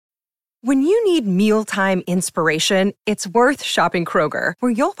When you need mealtime inspiration, it's worth shopping Kroger,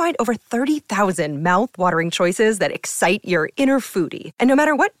 where you'll find over 30,000 mouth-watering choices that excite your inner foodie. And no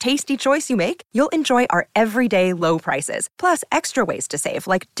matter what tasty choice you make, you'll enjoy our everyday low prices, plus extra ways to save,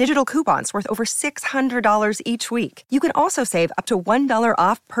 like digital coupons worth over $600 each week. You can also save up to $1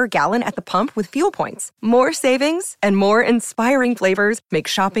 off per gallon at the pump with fuel points. More savings and more inspiring flavors make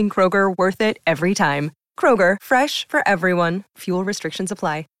shopping Kroger worth it every time. Kroger, fresh for everyone. Fuel restrictions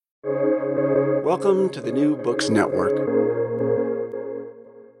apply. Welcome to the New Books Network.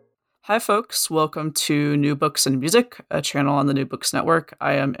 Hi, folks. Welcome to New Books and Music, a channel on the New Books Network.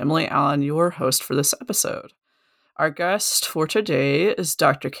 I am Emily Allen, your host for this episode. Our guest for today is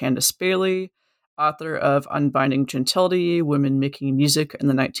Dr. Candace Bailey, author of Unbinding, Gentility, Women Making Music in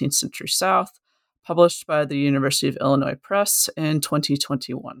the 19th Century South, published by the University of Illinois Press in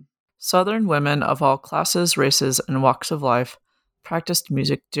 2021. Southern women of all classes, races, and walks of life practiced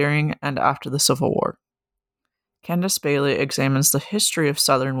music during and after the Civil War. Candace Bailey examines the history of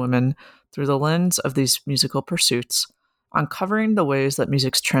Southern women through the lens of these musical pursuits, uncovering the ways that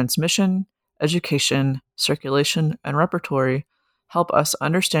music's transmission, education, circulation, and repertory help us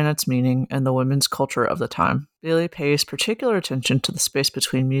understand its meaning and the women's culture of the time. Bailey pays particular attention to the space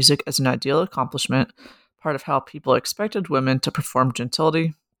between music as an ideal accomplishment, part of how people expected women to perform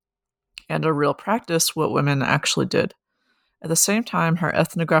gentility, and a real practice, what women actually did. At the same time, her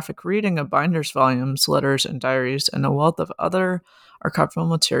ethnographic reading of binders volumes, letters, and diaries, and a wealth of other archival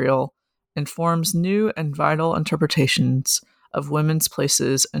material informs new and vital interpretations of women's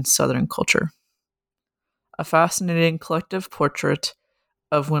places in Southern culture. A fascinating collective portrait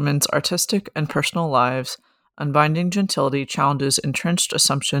of women's artistic and personal lives, Unbinding Gentility challenges entrenched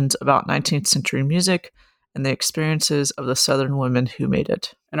assumptions about 19th century music and the experiences of the Southern women who made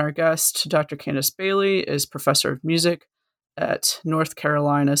it. And our guest, Dr. Candace Bailey, is professor of music at North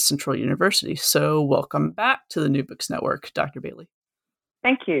Carolina Central University. So welcome back to the New Books Network, Dr. Bailey.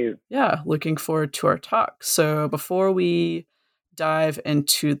 Thank you. Yeah, looking forward to our talk. So before we dive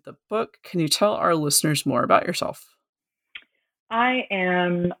into the book, can you tell our listeners more about yourself? I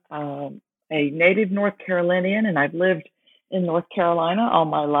am a native North Carolinian, and I've lived in North Carolina all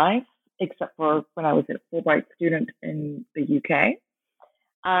my life, except for when I was a Fulbright student in the UK.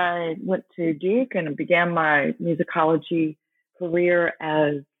 I went to Duke and began my musicology career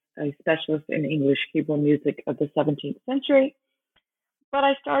as a specialist in English keyboard music of the 17th century. But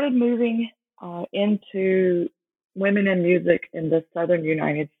I started moving into women in music in the southern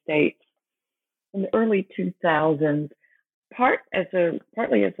United States in the early 2000s,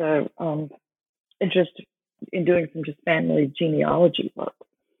 partly as a interest in doing some just family genealogy work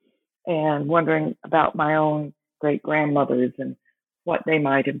and wondering about my own great-grandmothers and what they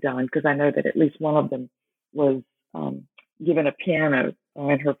might have done, because I know that at least one of them was given a piano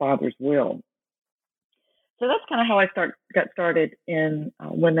in her father's will. So that's kind of how I got started in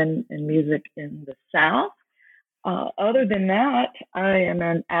women in music in the South. Other than that, I am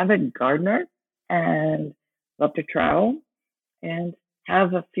an avid gardener and love to travel and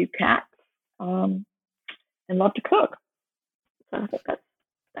have a few cats and love to cook. So I think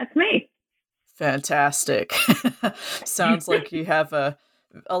that's me. Fantastic. Sounds like you have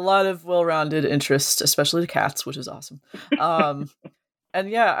a lot of well-rounded interests, especially the cats, which is awesome. And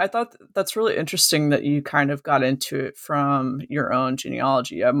yeah, I thought that's really interesting that you kind of got into it from your own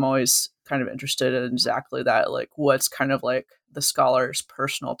genealogy. I'm always kind of interested in exactly that, like what's kind of like the scholar's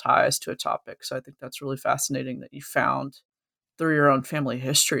personal ties to a topic. So I think that's really fascinating that you found through your own family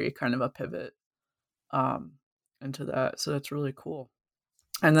history kind of a pivot into that. So that's really cool.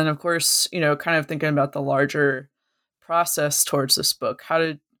 And then, of course, kind of thinking about the larger process towards this book,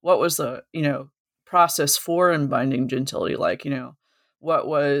 what was the, process for Unbinding Gentility like? What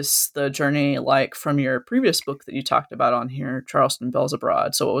was the journey like from your previous book that you talked about on here, Charleston Bells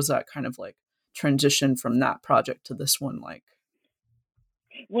Abroad? So what was that kind of like transition from that project to this one like?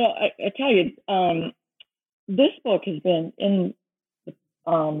 Well, I tell you, this book has been in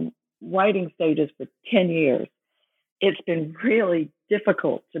writing stages for 10 years. It's been really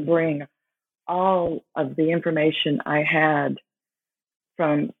difficult to bring all of the information I had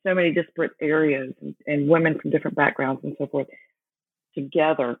from so many disparate areas and women from different backgrounds and so forth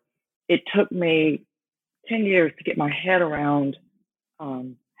together. It took me 10 years to get my head around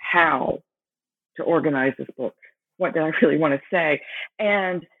how to organize this book. What did I really want to say?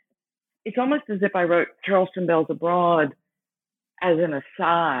 And it's almost as if I wrote Charleston Bells Abroad as an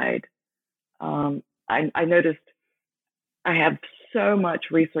aside. I noticed I have so much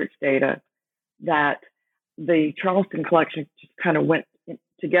research data that the Charleston collection just kind of went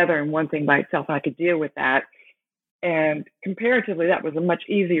together in one thing by itself. I could deal with that. And comparatively, that was a much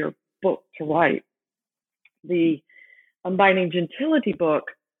easier book to write. The Unbinding Gentility book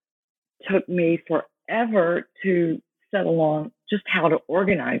took me forever to settle on just how to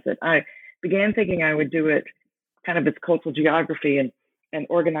organize it. I began thinking I would do it kind of as cultural geography and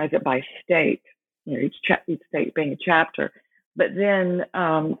organize it by state, each state being a chapter. But then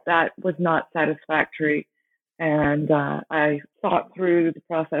that was not satisfactory. And I thought through the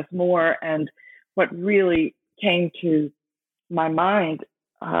process more. And what really came to my mind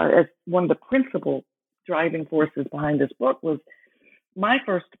as one of the principal driving forces behind this book was my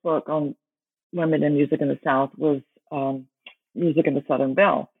first book on women in music in the South was Music in the Southern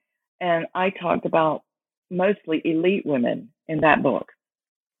Belle. And I talked about mostly elite women in that book.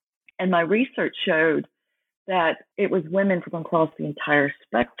 And my research showed that it was women from across the entire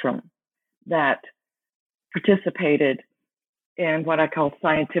spectrum that participated in what I call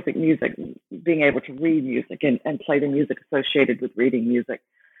scientific music, being able to read music and play the music associated with reading music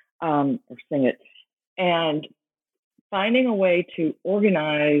or sing it. And finding a way to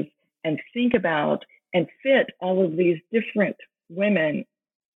organize and think about and fit all of these different women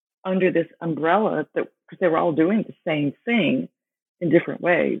under this umbrella, that because they were all doing the same thing in different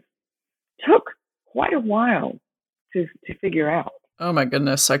ways, took quite a while to figure out. Oh my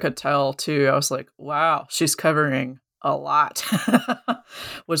goodness, I could tell too. I was like, wow, she's covering a lot,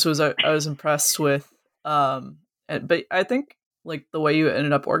 which was I was impressed with. But I think like the way you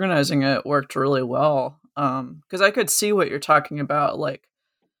ended up organizing it worked really well. Because I could see what you're talking about, like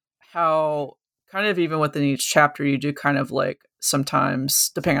how kind of even within each chapter you do kind of like sometimes,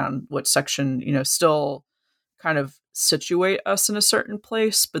 depending on what section, still kind of situate us in a certain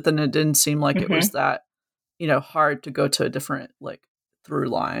place, but then it didn't seem like it was that, hard to go to a different like through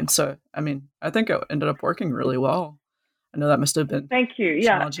line. So, I mean, I think it ended up working really well. I know that must have been Thank you.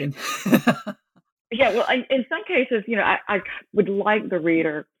 challenging. Yeah. Well, in some cases, I would like the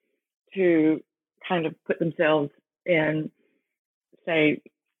reader to kind of put themselves in, say,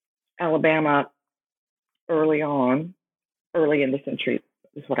 Alabama early in the century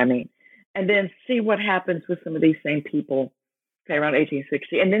is what I mean. And then see what happens with some of these same people, say around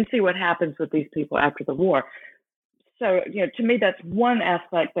 1860, and then see what happens with these people after the war. So, to me, that's one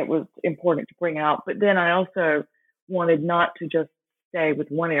aspect that was important to bring out. But then I also wanted not to just stay with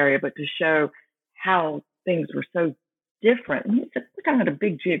one area, but to show how things were so different. We're talking about a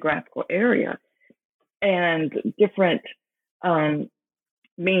big geographical area and different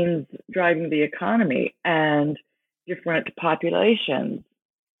means driving the economy and different populations.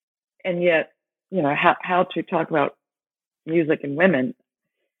 And yet, how to talk about music and women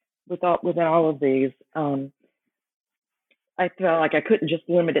within all of these. I felt like I couldn't just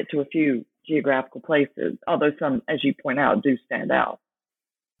limit it to a few geographical places, although some, as you point out, do stand out.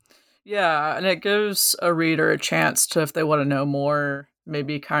 Yeah, and it gives a reader a chance to, if they want to know more,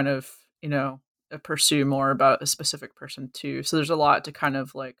 maybe kind of, pursue more about a specific person too. So there's a lot to kind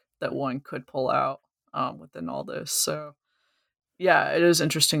of like that one could pull out within all this. So yeah, it is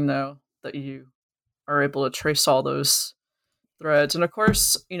interesting though that you are able to trace all those threads. And of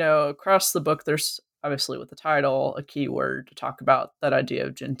course, across the book, there's obviously with the title, a key word to talk about that idea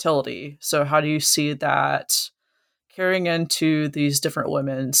of gentility. So how do you see that carrying into these different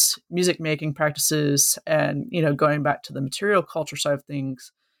women's music making practices and, going back to the material culture side of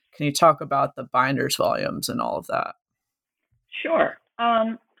things? Can you talk about the binders volumes and all of that? Sure.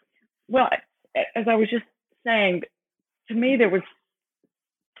 Well, as I was just saying, to me, there was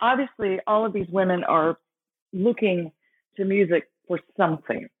obviously all of these women are looking to music for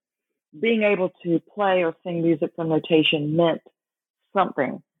something. Being able to play or sing music from notation meant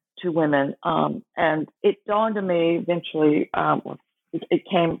something to women. And it dawned on me eventually,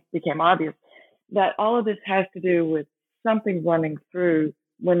 it became obvious that all of this has to do with something running through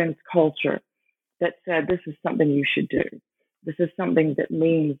women's culture that said, this is something you should do. This is something that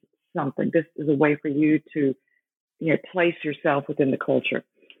means something. This is a way for you to, place yourself within the culture.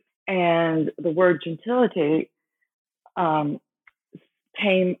 And the word gentility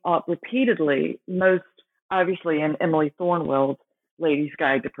came up repeatedly, most obviously in Emily Thornwell's Lady's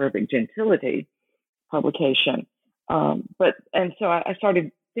Guide to Perfect Gentility publication. And so I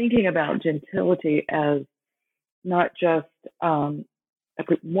started thinking about gentility as not just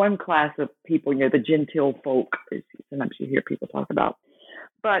one class of people, the genteel folk, as sometimes you hear people talk about,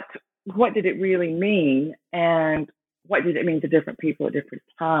 but what did it really mean, and what did it mean to different people at different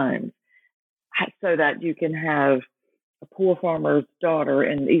times, so that you can have a poor farmer's daughter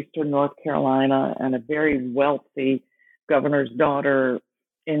in eastern North Carolina and a very wealthy governor's daughter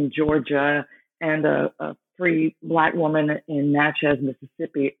in Georgia and a free Black woman in Natchez,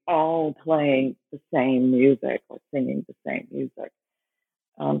 Mississippi, all playing the same music or singing the same music.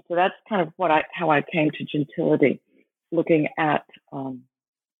 So that's kind of how I came to Gentility, looking at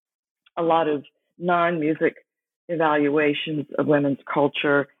a lot of non-music evaluations of women's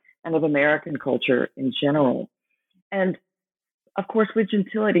culture and of American culture in general. And of course, with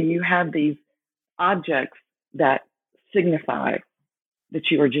Gentility, you have these objects that signify that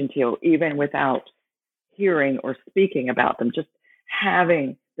you are genteel, even without hearing or speaking about them. Just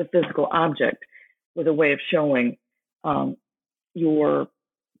having the physical object was a way of showing your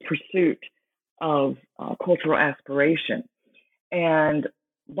pursuit of cultural aspiration. And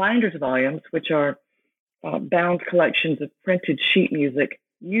binders volumes, which are bound collections of printed sheet music,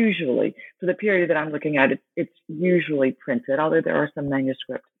 usually for the period that I'm looking at, it's usually printed, although there are some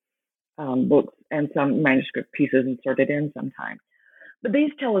manuscript books and some manuscript pieces inserted in sometimes. But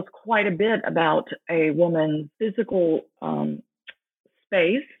these tell us quite a bit about a woman's physical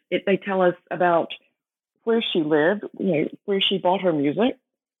space. They tell us about where she lived, where she bought her music,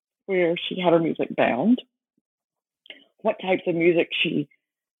 where she had her music bound, what types of music she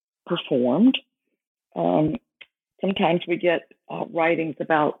performed. Sometimes we get writings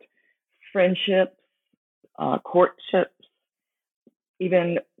about friendships, courtships,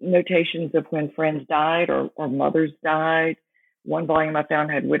 even notations of when friends died or mothers died. One volume I found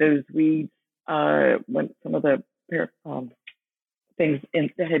had widow's weeds, when some of the things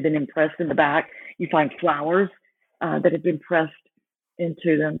that had been impressed in the back. You find flowers that had been pressed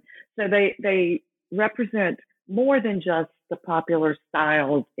into them. So they represent more than just the popular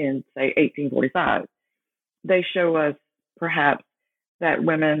styles in, say, 1845. They show us perhaps that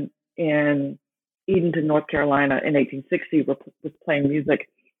women in Edenton, North Carolina in 1860 was playing music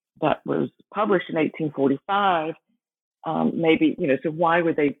that was published in 1845. Maybe, so why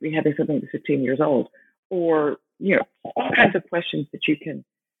would they be having something that's 15 years old? Or, all kinds of questions that you can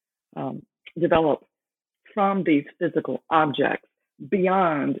develop from these physical objects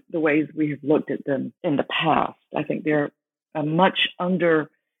beyond the ways we have looked at them in the past. I think they're a much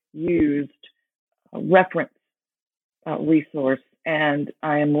underused reference resource, and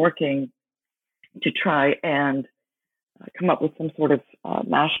I am working to try and come up with some sort of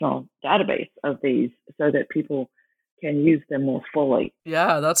national database of these so that people can use them more fully.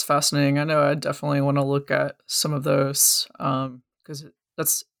 Yeah, that's fascinating. I know I definitely want to look at some of those because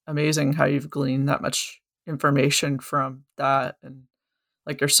that's amazing how you've gleaned that much information from that. And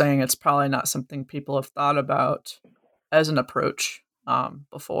like you're saying, it's probably not something people have thought about as an approach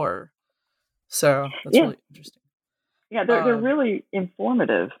before. So that's Yeah. really interesting. Yeah, they're really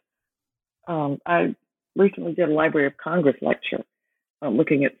informative. I recently did a Library of Congress lecture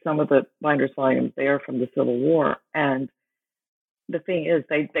looking at some of the binders volumes there from the Civil War. And the thing is,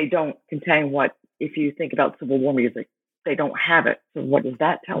 they don't contain what, if you think about Civil War music, they don't have it. So what does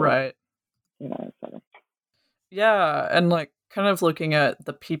that tell us? Right. So. Yeah, and like kind of looking at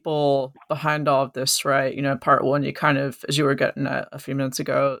the people behind all of this, right? Part one, you kind of, as you were getting at a few minutes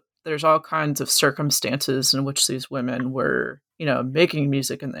ago, there's all kinds of circumstances in which these women were, making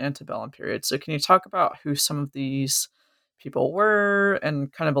music in the antebellum period. So can you talk about who some of these people were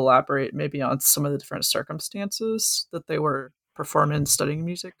and kind of elaborate maybe on some of the different circumstances that they were performing, studying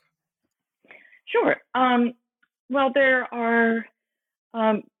music? Sure. Well, there are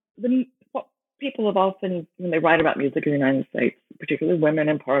what people have often, when they write about music in the United States, particularly women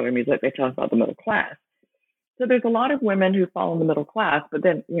in parlor music, they talk about the middle class. So there's a lot of women who fall in the middle class, but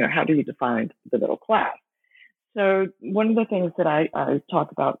then, how do you define the middle class? So one of the things that I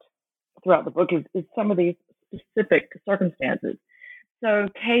talk about throughout the book is some of these specific circumstances. So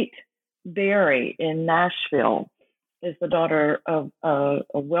Kate Berry in Nashville is the daughter of a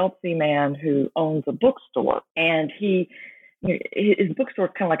wealthy man who owns a bookstore, and his bookstore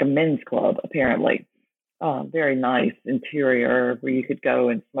is kind of like a men's club, apparently. Very nice interior where you could go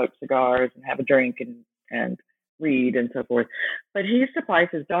and smoke cigars and have a drink and read and so forth. But he supplies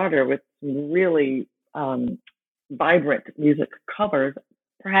his daughter with some really vibrant music covers,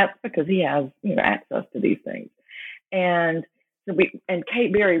 perhaps because he has access to these things. And so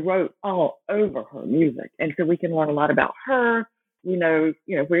Kate Berry wrote all over her music, and so we can learn a lot about her. We know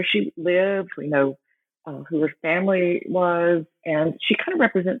where she lived. We know who her family was, and she kind of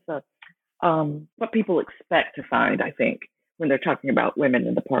represents what people expect to find, I think, when they're talking about women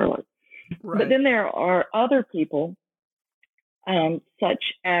in the parlor. Right. But then there are other people, such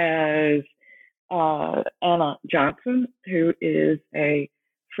as Anna Johnson, who is a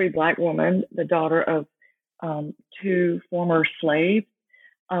free Black woman, the daughter of two former slaves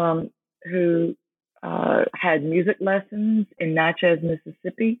who had music lessons in Natchez,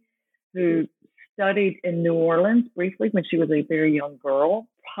 Mississippi, who studied in New Orleans briefly when she was a very young girl,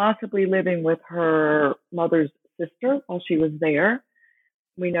 possibly living with her mother's sister while she was there.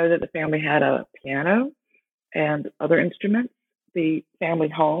 We know that the family had a piano and other instruments. The family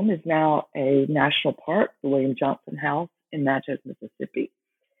home is now a national park, the William Johnson House in Natchez, Mississippi.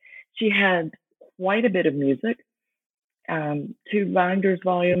 She had quite a bit of music, 2 binders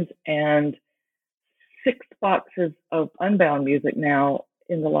volumes, and 6 boxes of unbound music now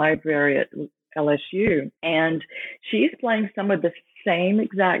in the library at LSU. And she's playing some of the same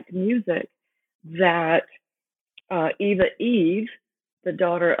exact music that Eva Eve, the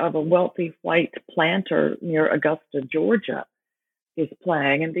daughter of a wealthy white planter near Augusta, Georgia, is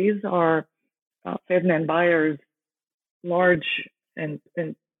playing. And these are Ferdinand Bayer's large and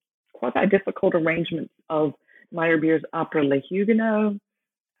quite difficult arrangements of Meyerbeer's opera Les Huguenots,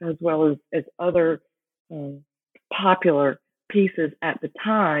 as well as other popular pieces at the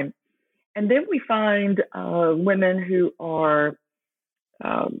time. And then we find women who are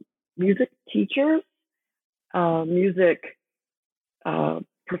music teachers, music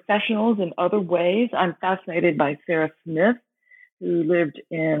professionals in other ways. I'm fascinated by Sarah Smith, who lived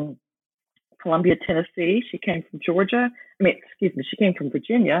in Columbia, Tennessee. She came from she came from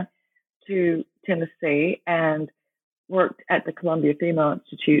Virginia to Tennessee and worked at the Columbia Female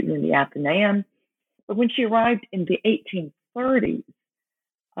Institute and in the Athenaeum. But when she arrived in the 1830s,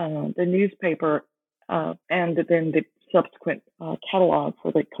 the newspaper and then the subsequent catalog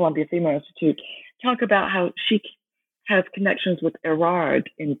for the Columbia Female Institute talk about how she has connections with Erard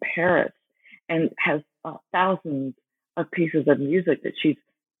in Paris and has thousands of pieces of music that she's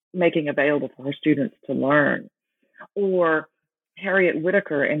making available for her students to learn. Or Harriet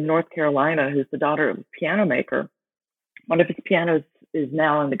Whitaker in North Carolina, who's the daughter of a piano maker. One of his pianos is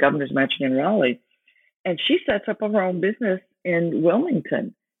now in the governor's mansion in Raleigh. And she sets up her own business in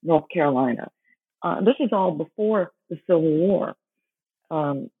Wilmington, North Carolina. This is all before the Civil War.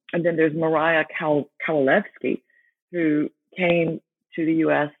 And then there's Mariah Kowalewski, who came to the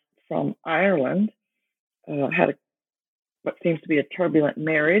U.S. from Ireland, had what seems to be a turbulent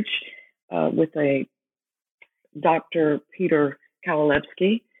marriage with a Dr. Peter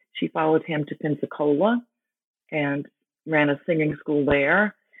Kowalewski. She followed him to Pensacola and ran a singing school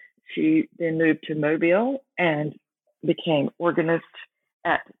there. She then moved to Mobile and became organist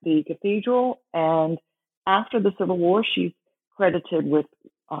at the cathedral. And after the Civil War, she's credited with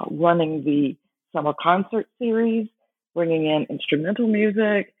running the summer concert series, bringing in instrumental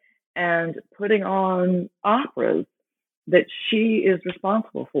music, and putting on operas that she is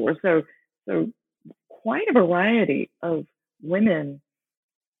responsible for. So quite a variety of women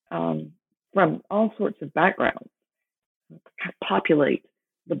from all sorts of backgrounds populate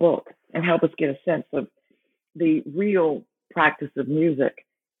the book and help us get a sense of the real practice of music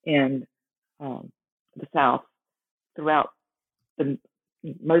in the South throughout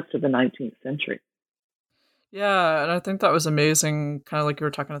most of the 19th century. Yeah, and I think that was amazing, kind of like you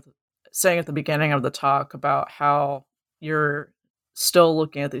were saying at the beginning of the talk about how you're still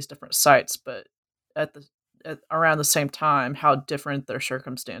looking at these different sites, but at around the same time, how different their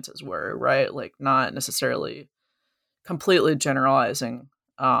circumstances were, right? Like not necessarily completely generalizing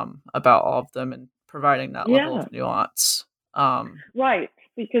about all of them and providing that level Yeah, of nuance. right.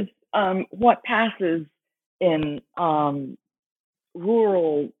 Because what passes in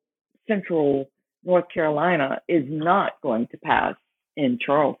rural central North Carolina is not going to pass in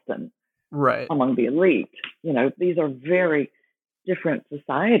Charleston Right. among the elite. These are very different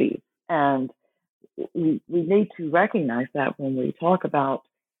societies, and we need to recognize that when we talk about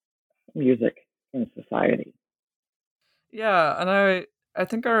music in society. Yeah, and I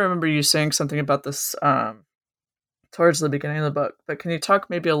think I remember you saying something about this towards the beginning of the book, but can you talk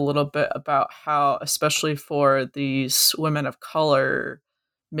maybe a little bit about how, especially for these women of color,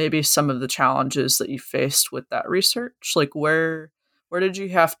 maybe some of the challenges that you faced with that research? Like where did you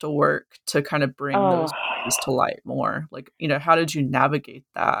have to work to kind of bring Oh, those pieces to light more? Like, how did you navigate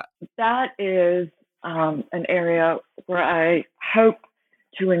that? that is an area where I hope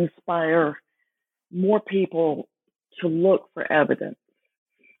to inspire more people to look for evidence,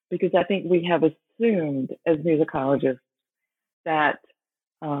 because I think we have assumed as musicologists that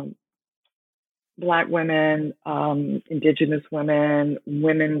Black women, Indigenous women,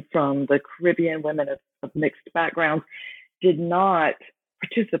 women from the Caribbean, women of mixed backgrounds did not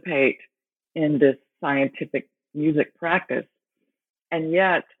participate in this scientific music practice. And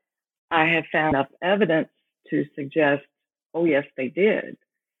yet I have found enough evidence to suggest, oh, yes, they did.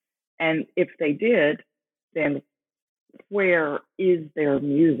 And if they did, then where is their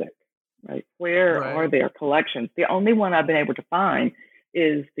music, right? Where Right. are their collections? The only one I've been able to find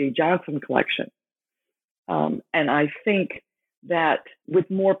is the Johnson collection. And I think that with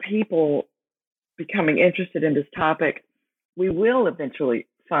more people becoming interested in this topic, we will eventually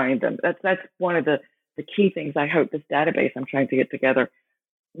find them. That's one of the key things I hope this database I'm trying to get together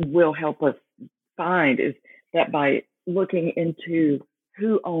will help us find, is that by looking into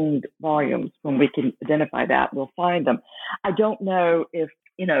who owned volumes, when we can identify that, we'll find them. I don't know if,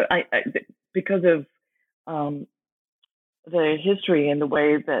 because of the history and the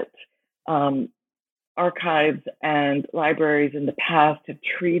way that archives and libraries in the past have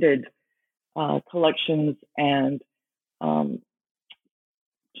treated collections and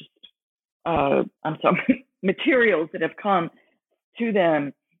materials that have come to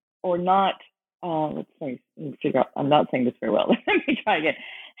them or not. Let me figure out. I'm not saying this very well. Let me try again.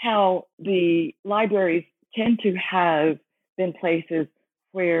 How the libraries tend to have been places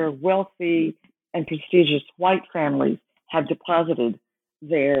where wealthy and prestigious white families have deposited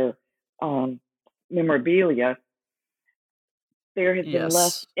their memorabilia. There has been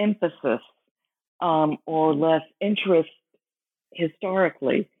less emphasis or less interest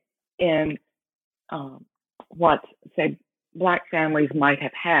historically in what, say, Black families might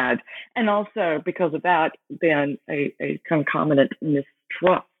have had, and also because of that, been a concomitant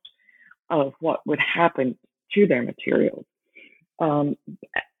mistrust of what would happen to their materials. And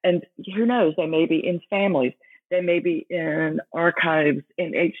who knows, they may be in families, they may be in archives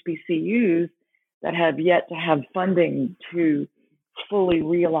in HBCUs that have yet to have funding to fully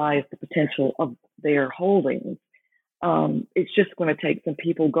realize the potential of their holdings. It's just going to take some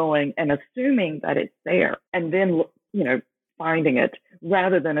people going and assuming that it's there, and then, finding it,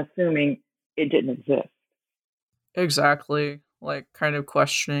 rather than assuming it didn't exist. Exactly. Like, kind of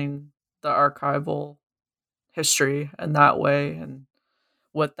questioning the archival history in that way, and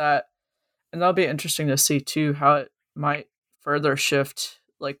that'll be interesting to see too, how it might further shift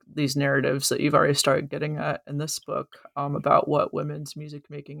like these narratives that you've already started getting at in this book, about what women's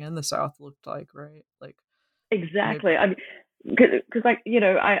music making in the South looked like, right? Like, exactly. I mean, because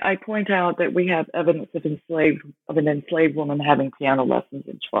I point out that we have evidence of an enslaved woman having piano lessons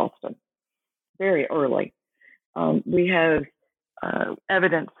in Charleston very early. We have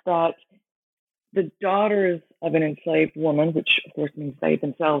evidence that the daughters of an enslaved woman, which of course means they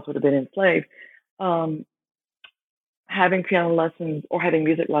themselves would have been enslaved, having piano lessons or having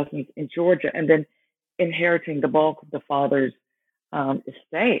music lessons in Georgia, and then inheriting the bulk of the father's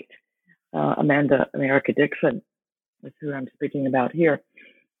estate. Amanda America Dixon is who I'm speaking about here.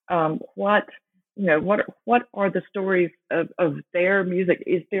 What are the stories of their music?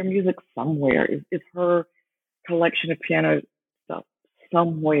 Is their music somewhere? Is her collection of piano stuff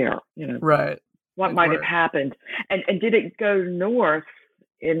somewhere? right. What might have happened, and did it go north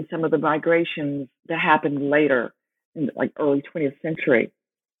in some of the migrations that happened later in like early 20th century?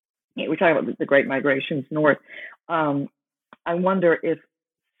 We're talking about the Great Migrations north. I wonder if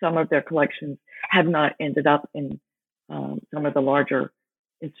some of their collections have not ended up in some of the larger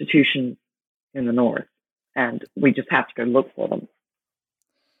institutions in the north, and we just have to go look for them.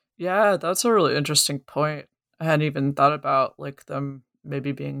 Yeah, that's a really interesting point. I hadn't even thought about like them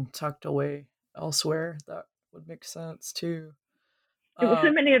maybe being tucked away elsewhere. That would make sense too.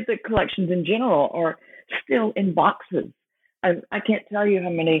 So many of the collections in general are still in boxes. I can't tell you how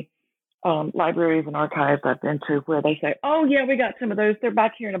many libraries and archives I've been to where they say, "Oh yeah, we got some of those. They're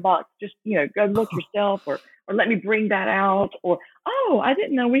back here in a box. Just go look yourself, or let me bring that out." Or, "Oh, I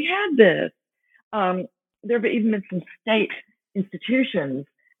didn't know we had this." There have even been some state institutions,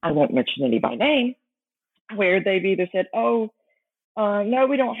 I won't mention any by name, where they've either said, "Oh, no,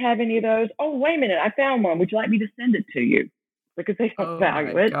 we don't have any of those." "Oh, wait a minute, I found one. Would you like me to send it to you?" Because they don't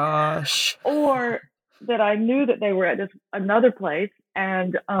value it. Gosh. Or that I knew that they were at this another place,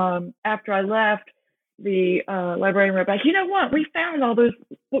 and after I left, the librarian wrote back, "You know what? We found all those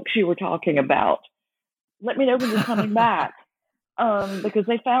books you were talking about. Let me know when you're coming back," because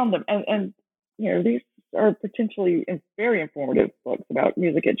they found them, and these are potentially very informative books about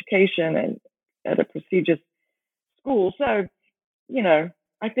music education and at a prestigious school. So,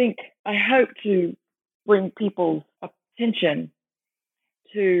 I hope to bring people's attention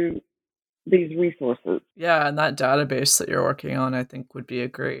to these resources. Yeah, and that database that you're working on, I think, would be a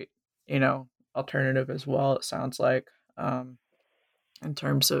great, alternative as well, it sounds like, in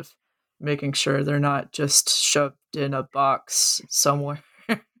terms of making sure they're not just shoved in a box somewhere.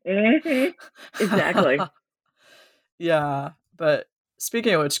 Exactly. Yeah, but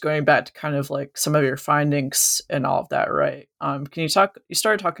speaking of which, going back to kind of like some of your findings and all of that, right? You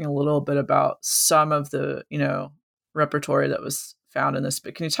started talking a little bit about some of the, repertoire that was found in this,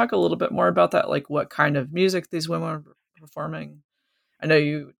 but can you talk a little bit more about that? Like what kind of music these women were performing? I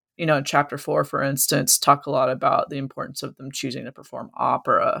know in chapter 4, for instance, talk a lot about the importance of them choosing to perform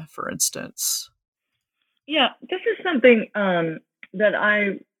opera, for instance. Yeah, this is something that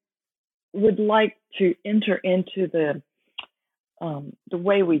I would like to enter into the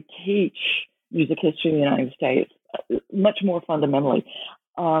way we teach music history in the United States much more fundamentally.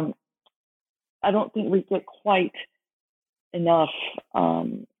 Um, I don't think we get quite enough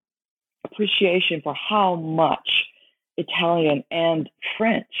appreciation for how much Italian and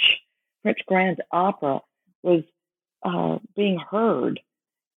French grand opera was being heard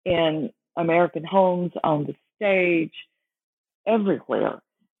in American homes, on the stage, everywhere.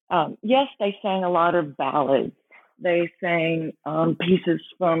 Yes, they sang a lot of ballads. They sang pieces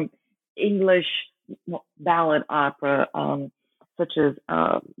from English ballad opera, such as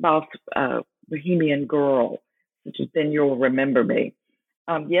Bohemian Girl, such as Then You'll Remember Me.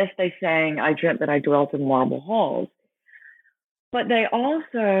 Yes, they sang I Dreamt That I Dwelt in Marble Halls, but they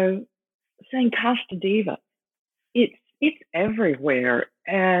also sang Casta Diva. It's everywhere.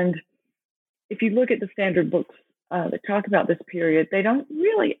 And if you look at the standard books that talk about this period, they don't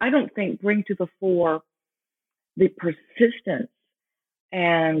really, I don't think, bring to the fore the persistence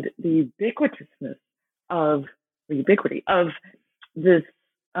and the ubiquity of this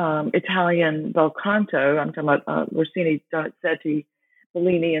Italian bel canto. I'm talking about Rossini, Donizetti,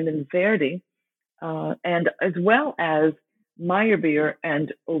 Bellini, and then Verdi, and as well as Meyerbeer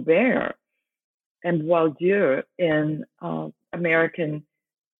and Aubert and Boieldieu in American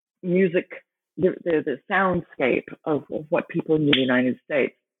music, the soundscape of what people in the United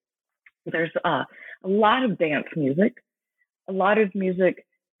States. There's a lot of dance music, a lot of music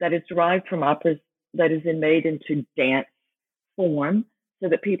that is derived from operas that is made into dance form so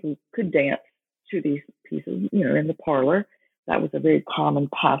that people could dance to these pieces, in the parlor. That was a very common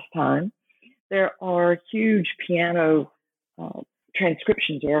pastime. There are huge piano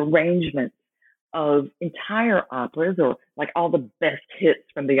transcriptions or arrangements of entire operas, or like all the best hits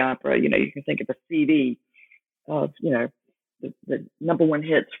from the opera. You can think of a CD of, the number one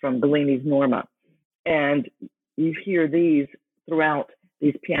hits from Bellini's Norma. And you hear these throughout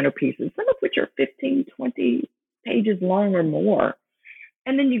these piano pieces, some of which are 15, 20 pages long or more.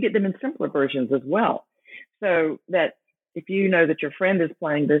 And then you get them in simpler versions as well. So that if you know that your friend is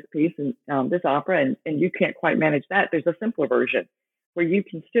playing this piece and this opera and you can't quite manage that, there's a simpler version where you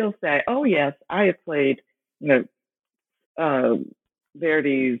can still say, oh, yes, I have played,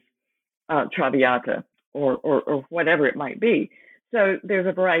 Verdi's Traviata or whatever it might be. So there's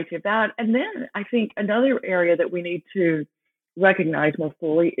a variety of that. And then I think another area that we need to recognize more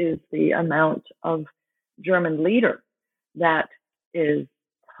fully is the amount of German lieder that is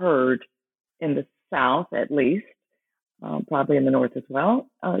heard in the South, at least, probably in the North as well,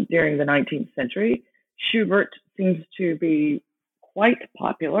 during the 19th century. Schubert seems to be quite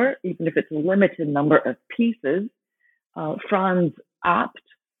popular, even if it's a limited number of pieces. Franz Abt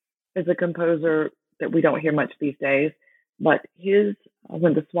is a composer that we don't hear much these days, but his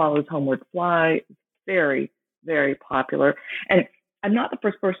When the Swallows Homeward Fly is very, very popular. And I'm not the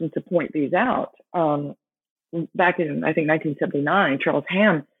first person to point these out. Back in, I think, 1979, Charles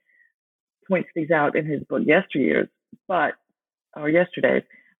Hamm points these out in his book Yesteryears, or Yesterdays,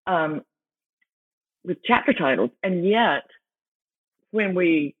 with chapter titles. And yet, when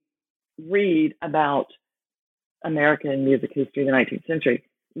we read about American music history in the 19th century,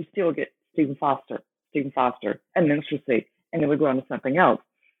 we still get Stephen Foster, and minstrelsy, and then we go on to something else.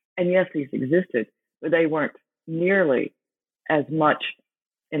 And yes, these existed, but they weren't nearly as much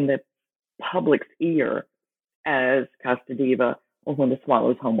in the public's ear as Casta Diva or When the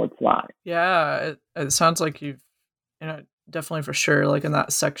Swallows Homeward Fly. Yeah, it sounds like you've, definitely for sure, like in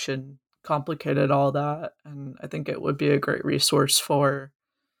that section, complicated all that. And I think it would be a great resource for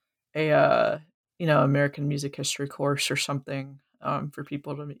a, American music history course or something, for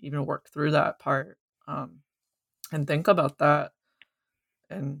people to even work through that part, and think about that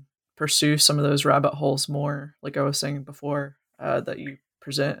and pursue some of those rabbit holes more, like I was saying before, that you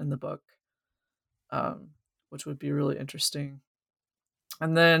present in the book, which would be really interesting.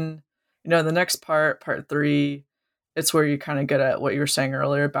 And then, the next part 3, it's where you kind of get at what you were saying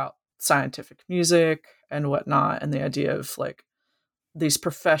earlier about scientific music and whatnot, and the idea of like these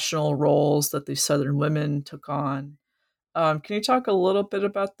professional roles that these Southern women took on. Can you talk a little bit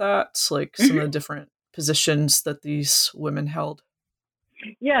about that? Like some of the different positions that these women held?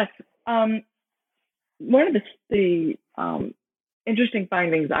 Yes. One of the interesting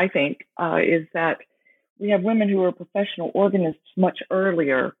findings, I think, is that we have women who are professional organists much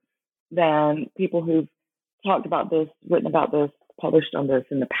earlier than people who've talked about this, written about this, published on this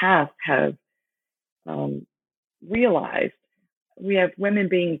in the past have realized. We have women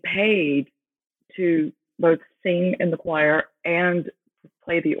being paid to both sing in the choir and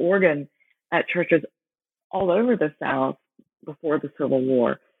play the organ at churches all over the South before the Civil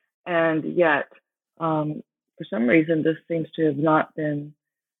War. And yet, for some reason, this seems to have not been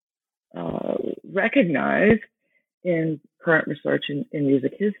recognized in current research in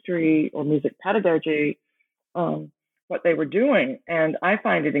music history or music pedagogy, what they were doing. And I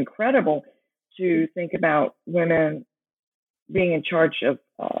find it incredible to think about women being in charge of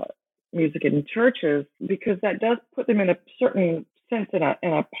music in churches, because that does put them in a certain sense in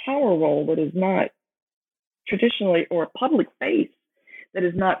a power role that is not traditionally, or a public face that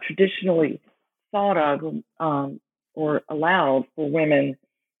is not traditionally thought of or allowed for women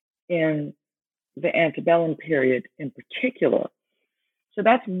in the antebellum period in particular. So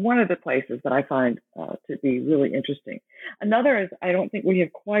that's one of the places that I find to be really interesting. Another is, I don't think we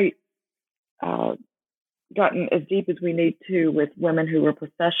have quite gotten as deep as we need to with women who are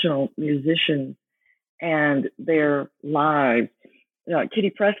professional musicians and their lives. Kitty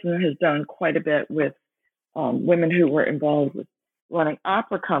Preston has done quite a bit with women who were involved with running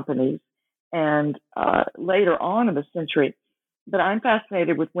opera companies and later on in the century. But I'm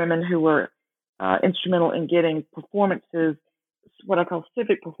fascinated with women who were instrumental in getting performances, what I call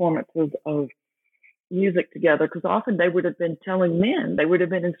civic performances of music together, because often they would have been telling men, they would have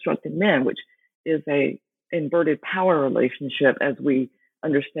been instructing men, which is a inverted power relationship as we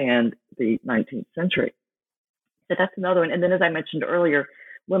understand the 19th century. So that's another one. And then, as I mentioned earlier,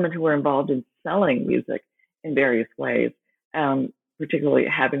 women who were involved in selling music in various ways, particularly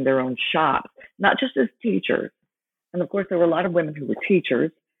having their own shops, not just as teachers. And of course, there were a lot of women who were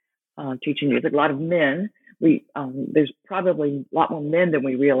teachers, teaching music, a lot of men. There's probably a lot more men than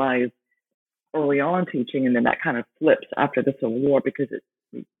we realize early on teaching, and then that kind of flips after the Civil War, because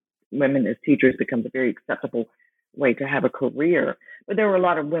women as teachers becomes a very acceptable way to have a career. But there were a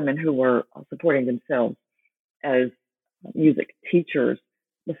lot of women who were supporting themselves as music teachers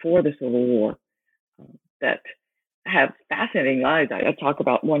before the Civil War that have fascinating lives. I talk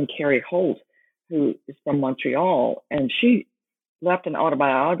about one, Carrie Holt, who is from Montreal, and she left an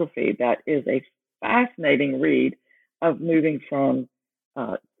autobiography that is a fascinating read of moving from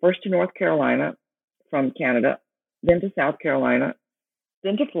first to North Carolina from Canada, then to South Carolina,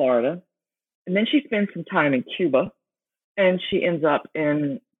 then to Florida, and then she spends some time in Cuba, and she ends up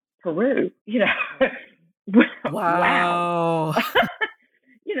in Peru. Wow.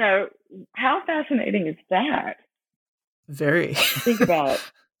 How fascinating is that? Very. Think about,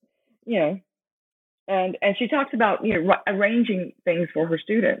 and she talks about, arranging things for her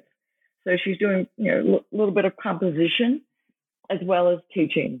students. So she's doing, a little bit of composition as well as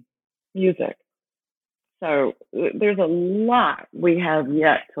teaching music. So there's a lot we have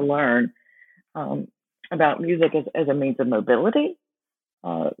yet to learn about music as a means of mobility,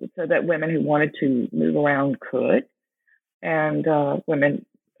 so that women who wanted to move around could, and women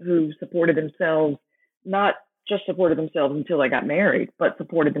who supported themselves, not just supported themselves until they got married, but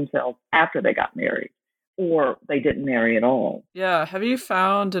supported themselves after they got married, or they didn't marry at all. Yeah. Have you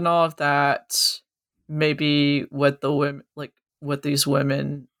found in all of that maybe what these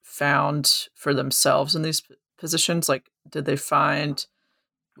women found for themselves in these positions? Like, did they find,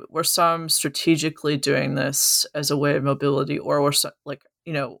 were some strategically doing this as a way of mobility, or were some,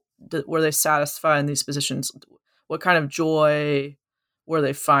 were they satisfied in these positions? What kind of joy were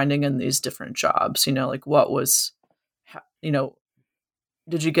they finding in these different jobs? What was,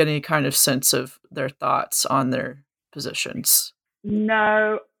 did you get any kind of sense of their thoughts on their positions?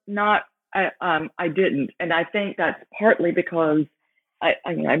 No, I didn't, and I think that's partly because I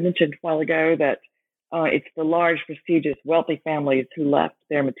mentioned a while ago that it's the large, prestigious, wealthy families who left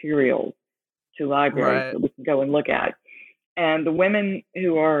their materials to libraries Right. that we can go and look at, and the women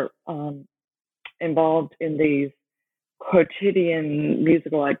who are involved in these quotidian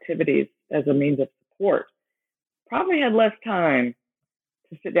musical activities as a means of support probably had less time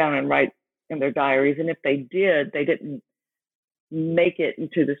to sit down and write in their diaries, and if they did, they didn't make it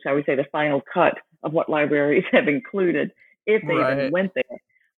into the, shall we say, the final cut of what libraries have included, if they even went there.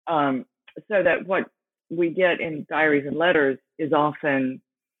 So that what we get in diaries and letters is often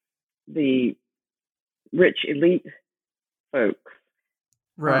the rich elite folks.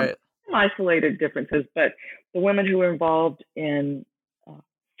 Right. Some isolated differences, but the women who are involved in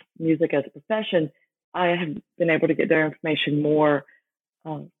music as a profession, I have been able to get their information more,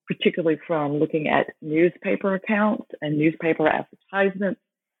 particularly from looking at newspaper accounts and newspaper advertisements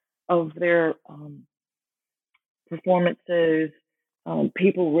of their performances,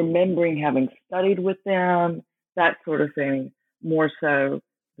 people remembering having studied with them, that sort of thing, more so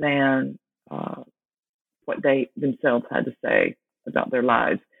than what they themselves had to say about their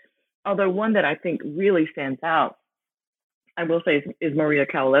lives. Although one that I think really stands out, I will say, is Maria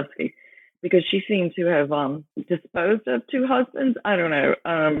Kowalewski. because she seemed to have disposed of two husbands. I don't know.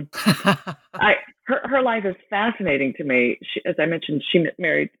 Her life is fascinating to me. As I mentioned, she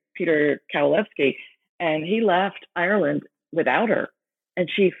married Peter Kowalewski, and he left Ireland without her, and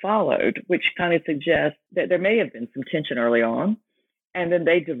she followed, which kind of suggests that there may have been some tension early on. And then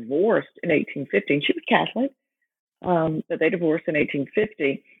they divorced in 1850. And she was Catholic, but they divorced in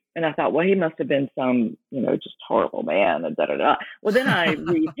 1850. And I thought, well, he must have been some, just horrible man, and da da da. Well, then I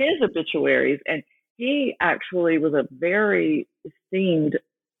read his obituaries, and he actually was a very esteemed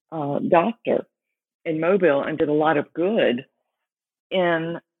doctor in Mobile and did a lot of good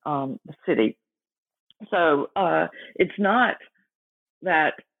in the city. So it's not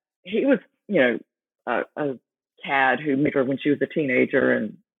that he was, a cad who met her when she was a teenager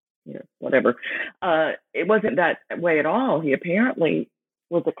and, whatever. It wasn't that way at all. He apparently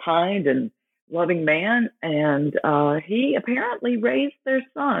was a kind and loving man, and he apparently raised their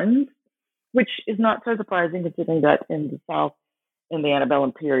sons, which is not so surprising considering that in the South, in the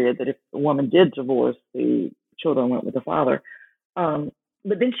antebellum period, that if a woman did divorce, the children went with the father. But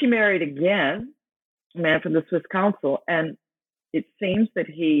then she married again, a man from the Swiss Council, and it seems that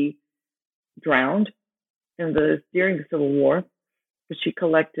he drowned during the Civil War, but she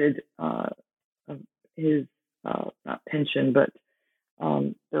collected his not pension, but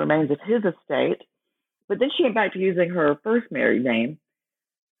the remains of his estate. But then she went back to using her first married name.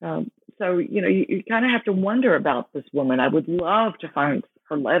 So you kind of have to wonder about this woman. I would love to find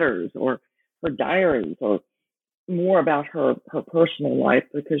her letters or her diaries or more about her personal life,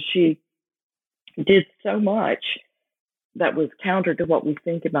 because she did so much that was counter to what we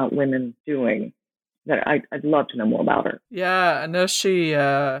think about women doing, that I'd love to know more about her. Yeah, I know she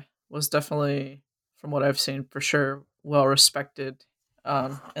was definitely, from what I've seen, for sure, well respected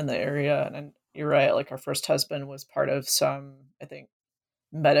in the area. And you're right, like her first husband was part of some, I think,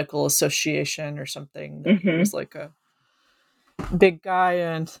 medical association or something. That He was like a big guy,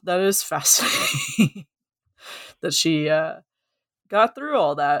 and that is fascinating that she got through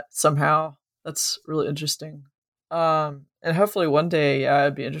all that somehow. That's really interesting. And hopefully one day,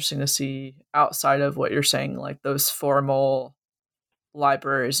 it'd be interesting to see, outside of what you're saying, like those formal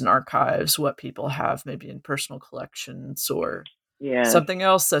libraries and archives, what people have maybe in personal collections, or something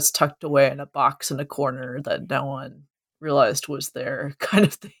else that's tucked away in a box in a corner that no one realized was there, kind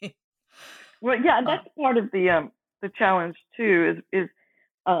of thing. Well, yeah, that's part of the challenge too. Is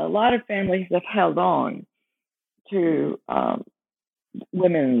a lot of families have held on to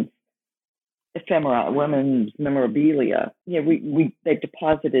women's ephemera, women's memorabilia. Yeah, they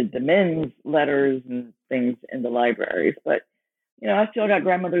deposited the men's letters and things in the libraries, but I still got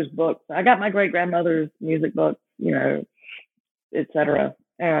grandmother's books. I got my great grandmother's music books, etc.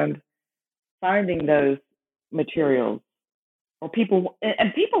 And finding those materials, or people,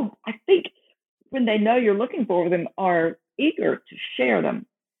 I think, when they know you're looking for them, are eager to share them,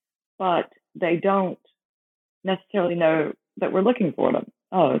 but they don't necessarily know that we're looking for them.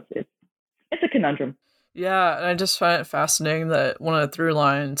 Oh, it's a conundrum. Yeah, and I just find it fascinating that one of the through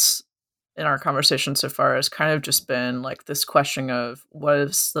lines in our conversation so far has kind of just been like this question of what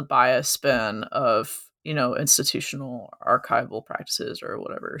has the bias been of, institutional archival practices or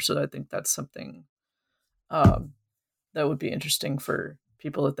whatever. So I think that's something that would be interesting for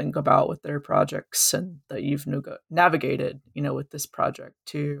people to think about with their projects, and that you've navigated, with this project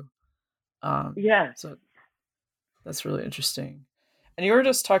too. Yeah. So that's really interesting. And you were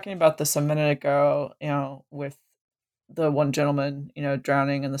just talking about this a minute ago, with the one gentleman,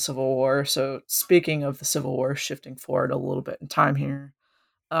 drowning in the Civil War. So speaking of the Civil War, shifting forward a little bit in time here,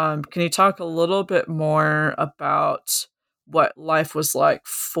 can you talk a little bit more about what life was like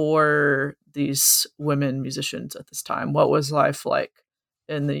for these women musicians at this time? What was life like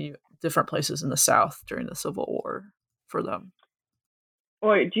in the different places in the South during the Civil War for them?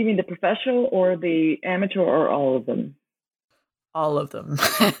 Or do you mean the professional or the amateur, or all of them? All of them.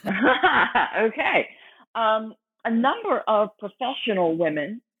 Okay. A number of professional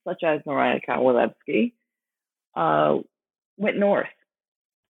women, such as Mariah Kowalewski, went north.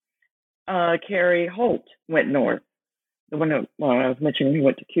 Carrie Holt went north. The one I was mentioning, who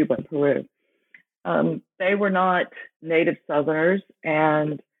went to Cuba and Peru. They were not native Southerners,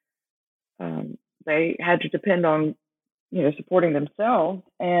 and they had to depend on, supporting themselves.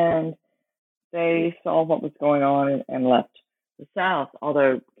 And they saw what was going on and left the South.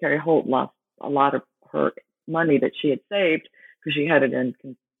 Although Carrie Holt lost a lot of her money that she had saved because she had it in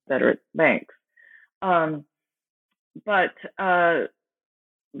Confederate banks. But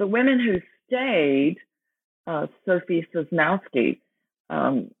the women who stayed, Sophie Sosnowski,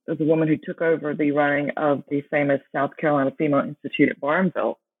 was a woman who took over the running of the famous South Carolina Female Institute at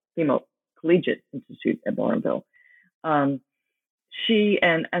Barnesville, female Collegiate Institute at Bournville. She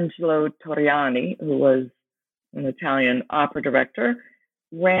and Angelo Torriani, who was an Italian opera director,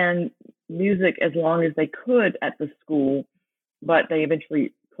 ran music as long as they could at the school, but they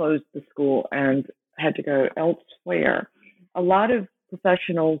eventually closed the school and had to go elsewhere. A lot of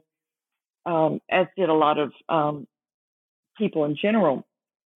professionals, as did a lot of people in general,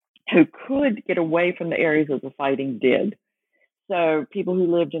 who could get away from the areas of the fighting did. So people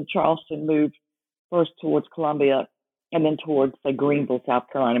who lived in Charleston moved first towards Columbia and then towards, say, Greenville, South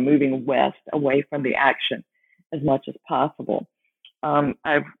Carolina, moving west away from the action as much as possible.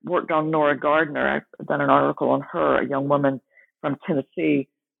 I've worked on Nora Gardner. I've done an article on her, a young woman from Tennessee,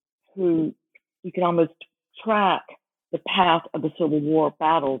 who you can almost track the path of the Civil War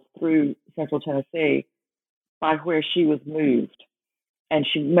battles through central Tennessee by where she was moved. And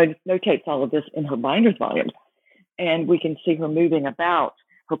she notates all of this in her binder's volumes. And we can see her moving about,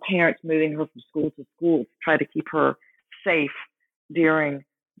 her parents moving her from school to school to try to keep her safe during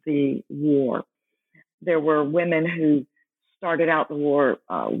the war. There were women who started out the war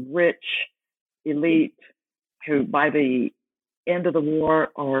rich, elite, who by the end of the war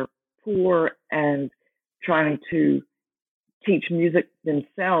are poor and trying to teach music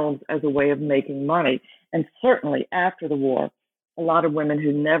themselves as a way of making money. And certainly after the war, a lot of women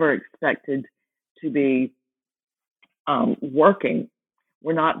who never expected to be working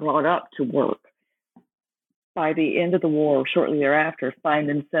were not brought up to work. By the end of the war, or shortly thereafter, find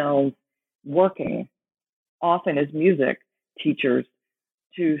themselves working, often as music teachers,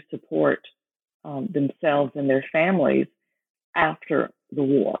 to support themselves and their families after the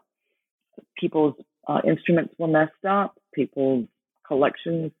war. People's instruments were messed up. People's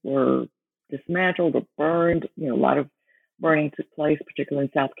collections were dismantled or burned. A lot of burning took place, particularly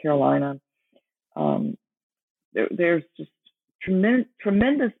in South Carolina. There's just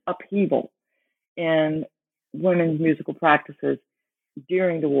tremendous upheaval in women's musical practices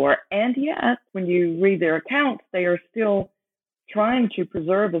during the war. And yet, when you read their accounts, they are still trying to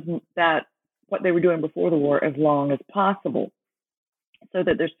preserve that what they were doing before the war as long as possible, so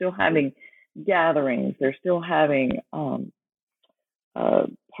that they're still having gatherings, they're still having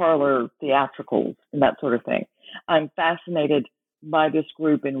parlor theatricals and that sort of thing. I'm fascinated by this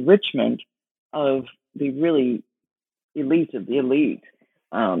group in Richmond of the really elite of the elite,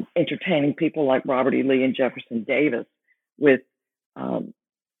 entertaining people like Robert E. Lee and Jefferson Davis with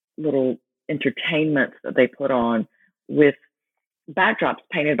little entertainments that they put on with backdrops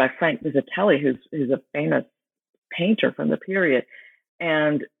painted by Frank Visitelli, who's a famous painter from the period.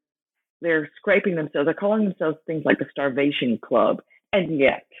 And they're scraping themselves, they're calling themselves things like the Starvation Club, and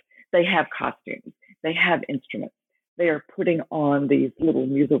yet they have costumes, they have instruments, they are putting on these little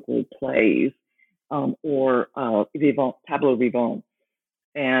musical plays or tableau vivant,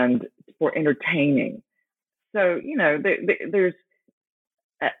 and for entertaining. So, there's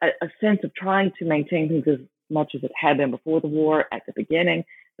a sense of trying to maintain things as much as it had been before the war at the beginning,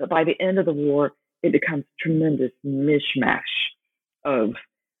 but by the end of the war, it becomes tremendous mishmash of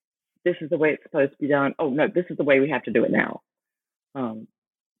this is the way it's supposed to be done. Oh, no, this is the way we have to do it now.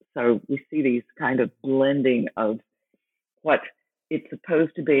 So we see these kind of blending of what it's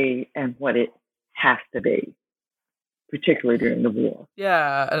supposed to be and what it has to be, particularly during the war.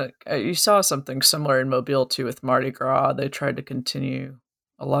 Yeah, you saw something similar in Mobile too with Mardi Gras. They tried to continue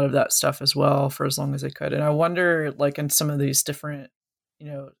a lot of that stuff as well for as long as they could. And I wonder, like in some of these different,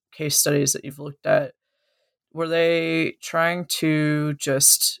 case studies that you've looked at, were they trying to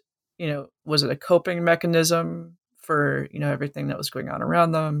just, was it a coping mechanism for, everything that was going on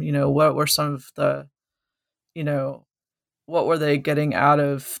around them? What were some of the, what were they getting out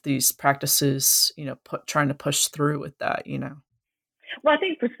of these practices, trying to push through with that, Well, I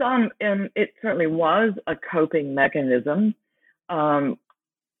think for some, it certainly was a coping mechanism. The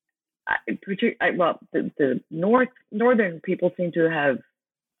northern people seem to have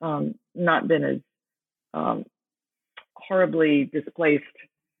not been as horribly displaced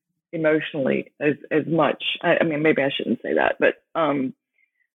emotionally as much. I mean, maybe I shouldn't say that, but the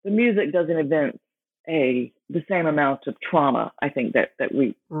music doesn't evince the same amount of trauma, I think, that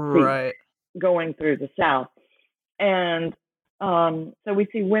we right. see going through the South. And so we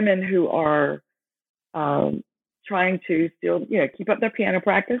see women who are trying to still, keep up their piano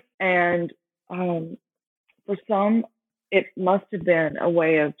practice. And for some, it must have been a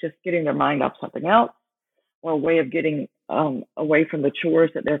way of just getting their mind off something else, or a way of getting away from the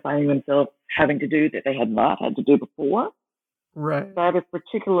chores that they're finding themselves having to do that they had not had to do before. Right. That is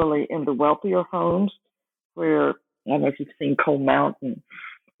particularly in the wealthier homes where, I don't know if you've seen Coal Mountain,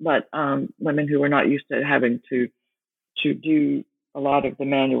 but women who are not used to having to do a lot of the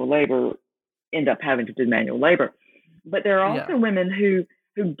manual labor end up having to do manual labor. But there are also women who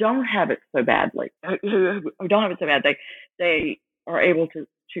don't have it so badly, who don't have it so bad. They are able to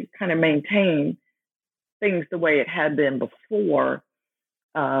kind of maintain things the way it had been before.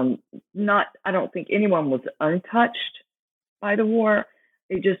 I don't think anyone was untouched by the war.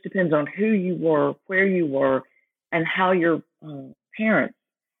 It just depends on who you were, where you were, and how your parents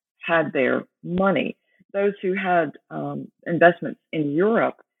had their money. Those who had investments in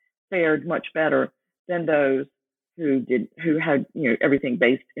Europe fared much better than those who had everything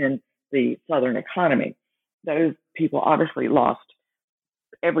based in the Southern economy. Those people obviously lost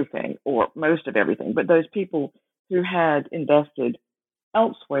everything or most of everything, but those people who had invested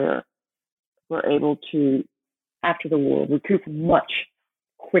elsewhere were able to, after the war, recoup much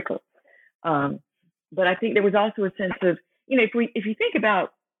quicker. But I think there was also a sense of, if you think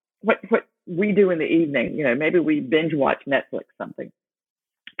about what we do in the evening, maybe we binge watch Netflix something,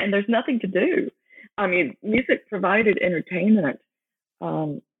 and there's nothing to do. I mean, music provided entertainment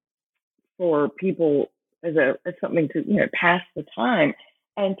for people as something to pass the time,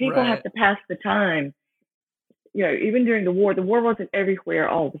 and people have to pass the time. Even during the war wasn't everywhere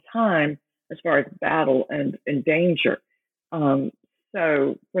all the time as far as battle and danger.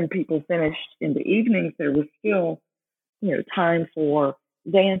 So when people finished in the evenings, there was still, time for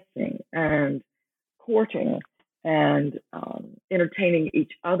dancing and courting and entertaining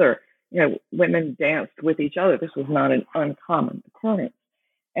each other. Women danced with each other. This was not an uncommon occurrence.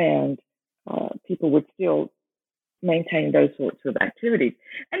 And people would still maintain those sorts of activities.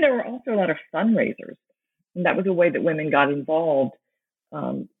 And there were also a lot of fundraisers. And that was a way that women got involved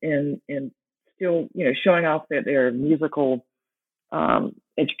in still, showing off their musical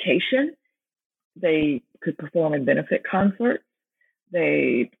education. They could perform in benefit concerts.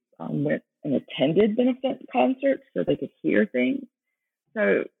 They went and attended benefit concerts so they could hear things.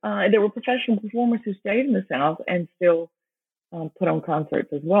 So there were professional performers who stayed in the South and still put on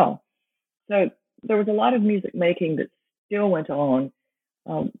concerts as well. So there was a lot of music making that still went on.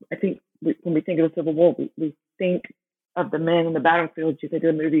 I think when we think of the Civil War, we think of the men in the battlefield. You think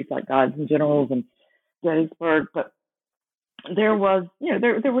of movies like Gods and Generals and Gettysburg, but there was,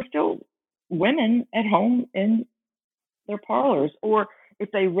 there were still women at home in their parlors, or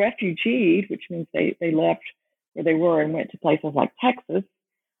if they refugeed, which means they left where they were and went to places like Texas,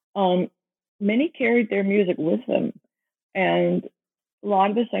 many carried their music with them, and a lot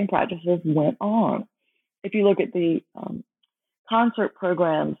of the same practices went on. If you look at the concert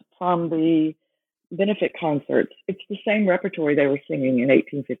programs from the benefit concerts, it's the same repertory they were singing in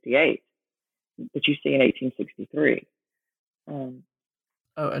 1858 that you see in 1863.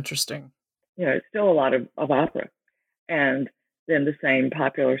 Oh, interesting. It's still a lot of opera, and then the same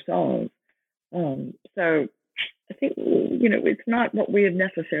popular songs. So I think, it's not what we had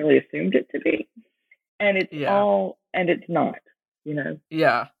necessarily assumed it to be, and it's it's not,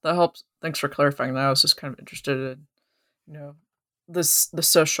 Yeah, that helps. Thanks for clarifying that. I was just kind of interested in, the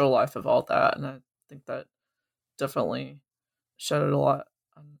social life of all that, and I think that definitely shedded a lot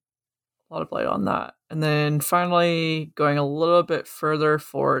of light on that. And then finally, going a little bit further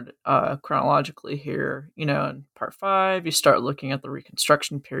forward chronologically here, in part 5, you start looking at the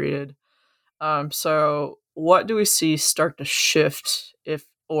Reconstruction period. So what do we see start to shift,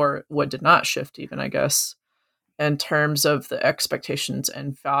 or what did not shift even, I guess, in terms of the expectations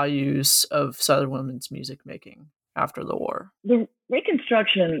and values of Southern women's music making after the war? The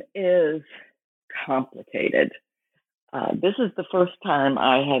Reconstruction is complicated. This is the first time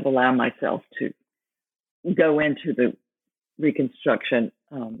I have allowed myself to go into the Reconstruction.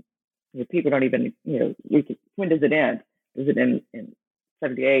 People don't even, when does it end? Does it end in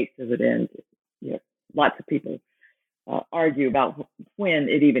 78? Does it end? Lots of people argue about when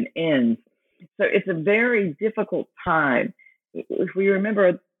it even ends. So it's a very difficult time. If we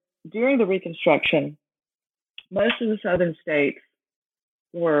remember, during the Reconstruction, most of the Southern states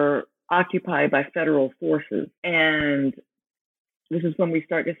were occupied by federal forces. And this is when we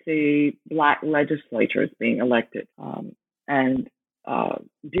start to see Black legislatures being elected, while the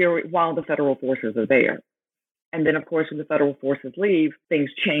federal forces are there. And then, of course, when the federal forces leave, things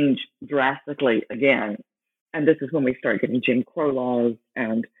change drastically again. And this is when we start getting Jim Crow laws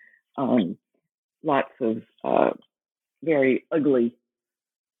and lots of very ugly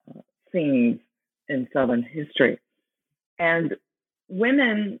scenes in Southern history. And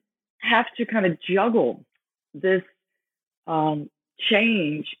women have to kind of juggle this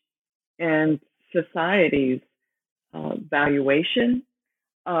change in society's valuation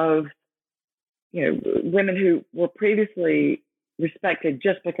of, women who were previously respected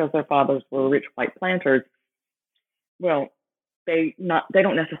just because their fathers were rich white planters. Well, they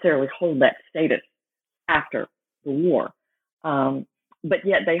don't necessarily hold that status after the war, but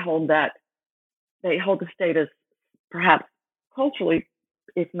yet they hold the status perhaps culturally,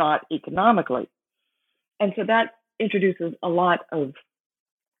 if not economically, and so that introduces a lot of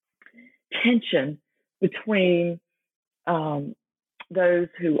tension between those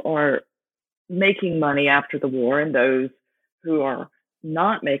who are making money after the war and those who are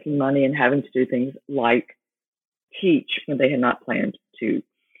not making money and having to do things like teach when they had not planned to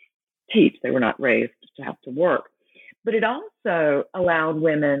teach. They were not raised to have to work. But it also allowed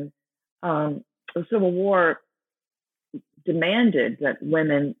women, the Civil War demanded that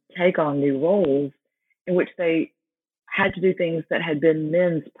women take on new roles in which they had to do things that had been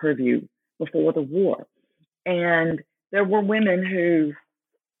men's purview before the war. And there were women who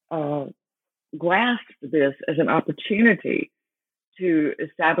grasped this as an opportunity to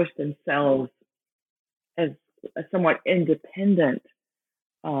establish themselves as a somewhat independent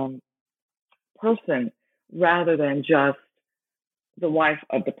person rather than just the wife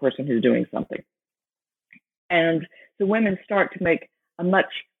of the person who's doing something. And so women start to make a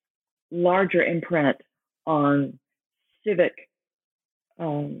much larger imprint on civic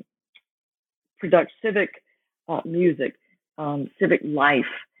civic music, civic life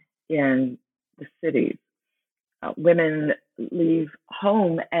in the cities. Women leave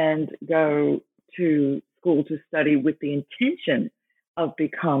home and go to school to study with the intention of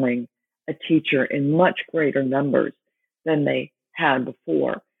becoming a teacher in much greater numbers than they had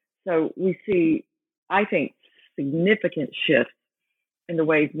before. So we see, I think, significant shifts in the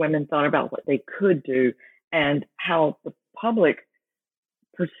ways women thought about what they could do and how the public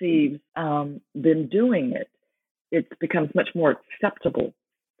perceives them doing it. It becomes much more acceptable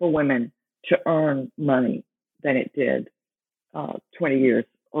for women to earn money than it did 20 years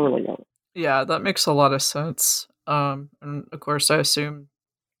earlier. Yeah, that makes a lot of sense. And of course, I assume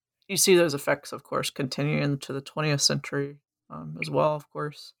you see those effects, of course, continuing into the 20th century as well, of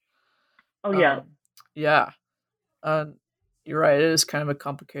course. Oh, yeah. Yeah. You're right. It is kind of a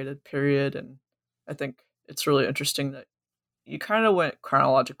complicated period. And I think it's really interesting that you kind of went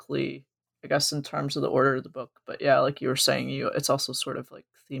chronologically, I guess, in terms of the order of the book. But yeah, like you were saying, it's also sort of like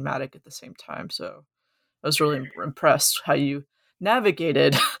thematic at the same time. So I was really impressed how you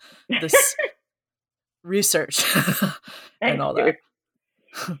navigated this research and all that.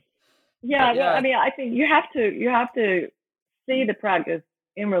 Yeah, well, I mean, I think you have to see the practice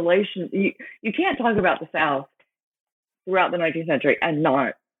in relation. You can't talk about the South throughout the 19th century and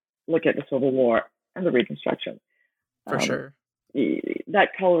not look at the Civil War and the Reconstruction. For sure. That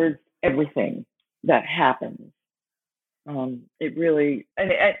colors everything that happens. It really,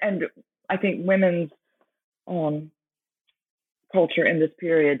 and I think women's culture in this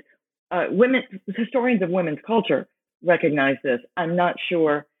period, historians of women's culture recognize this. I'm not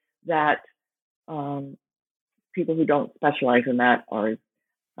sure that people who don't specialize in that are as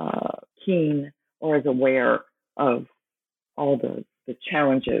keen or as aware of all the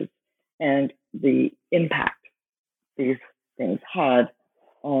challenges and the impact these things had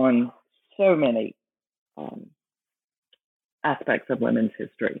on so many aspects of women's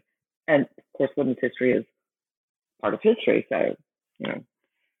history. And of course, women's history is part of history, so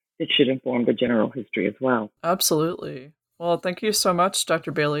it should inform the general history as well. Absolutely. Well, thank you so much,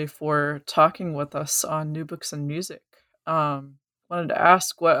 Dr. Bailey, for talking with us on New Books and Music. Wanted to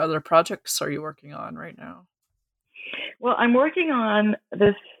ask, what other projects are you working on right now? Well, I'm working on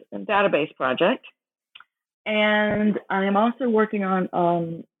this database project, and I'm also working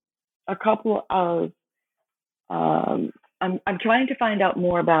on a couple of. I'm trying to find out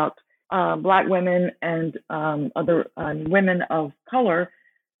more about Black women and other women of color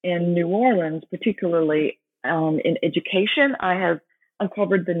in New Orleans, particularly in education. I have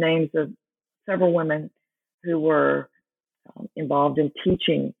uncovered the names of several women who were involved in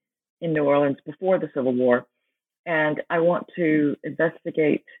teaching in New Orleans before the Civil War, and I want to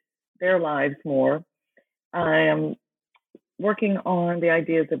investigate their lives more. I am working on the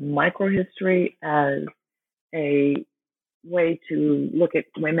ideas of microhistory as a way to look at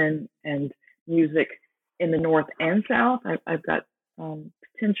women and music in the North and South. I've got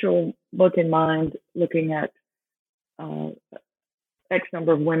potential book in mind looking at X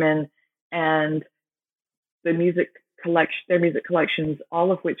number of women and their music collections,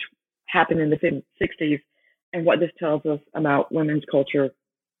 all of which happened in the 60s, and what this tells us about women's culture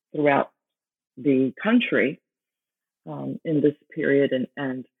throughout the country in this period,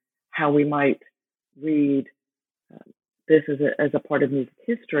 and how we might read this as a part of music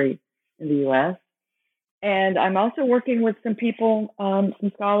history in the U.S. And I'm also working with some people,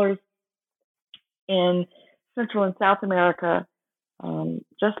 some scholars in Central and South America,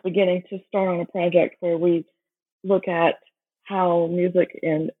 just beginning to start on a project where we look at how music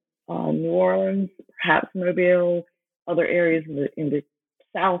in New Orleans, perhaps Mobile, other areas in the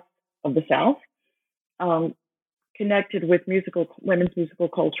South of the South, um, connected with women's musical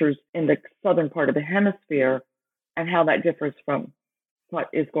cultures in the southern part of the hemisphere, and how that differs from what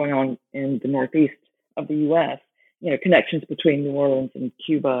is going on in the northeast of the U.S. Connections between New Orleans and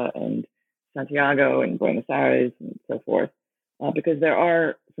Cuba and Santiago and Buenos Aires and so forth, because there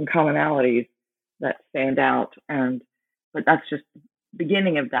are some commonalities that stand out, but that's just the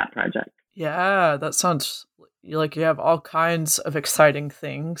beginning of that project. Yeah, that sounds like you have all kinds of exciting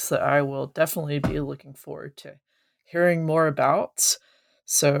things that I will definitely be looking forward to hearing more about.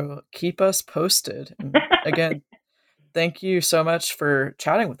 So keep us posted. And again, thank you so much for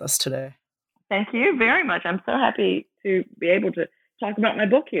chatting with us today. Thank you very much. I'm so happy to be able to talk about my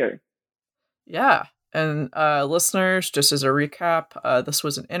book here. Yeah. And listeners, just as a recap, this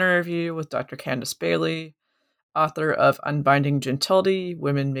was an interview with Dr. Candace Bailey, author of Unbinding, Gentility,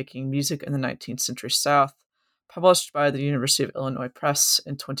 Women Making Music in the 19th-Century South, published by the University of Illinois Press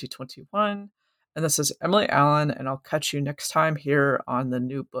in 2021. And this is Emily Allen, and I'll catch you next time here on the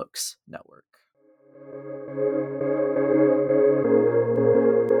New Books Network.